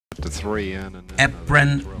3 in. And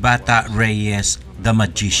Efren Bata Reyes, the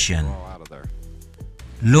magician.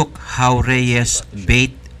 Look how Reyes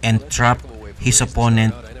bait and trap his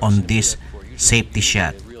opponent on this safety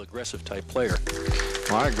shot. Real aggressive type player.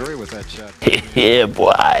 Well, I agree with that shot. Yeah,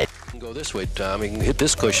 boy. Go this way, Tom. He can hit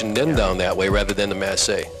this cushion, then down that way, rather than the masse.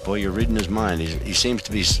 Boy, you're reading his mind. He seems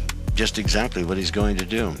to be just exactly what he's going to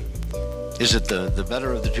do. Is it the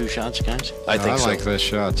better of the two shots, guys? I think so. I like this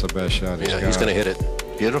shot. It's the best shot he's got. He's going to hit it.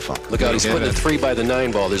 Beautiful. Look out, he's putting it 3 by the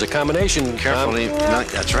 9 ball. There's a combination. Carefully. No,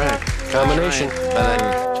 that's right. Combination. That's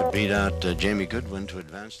right. To beat out Jamie Goodwin to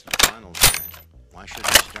advance to the finals. Why should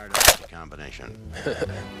he start out with the combination?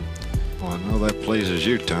 Well, I know that pleases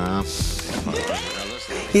you, Tom.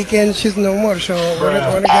 He can't shoot no more, so what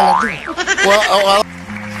are we gonna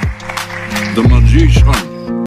do? The magician.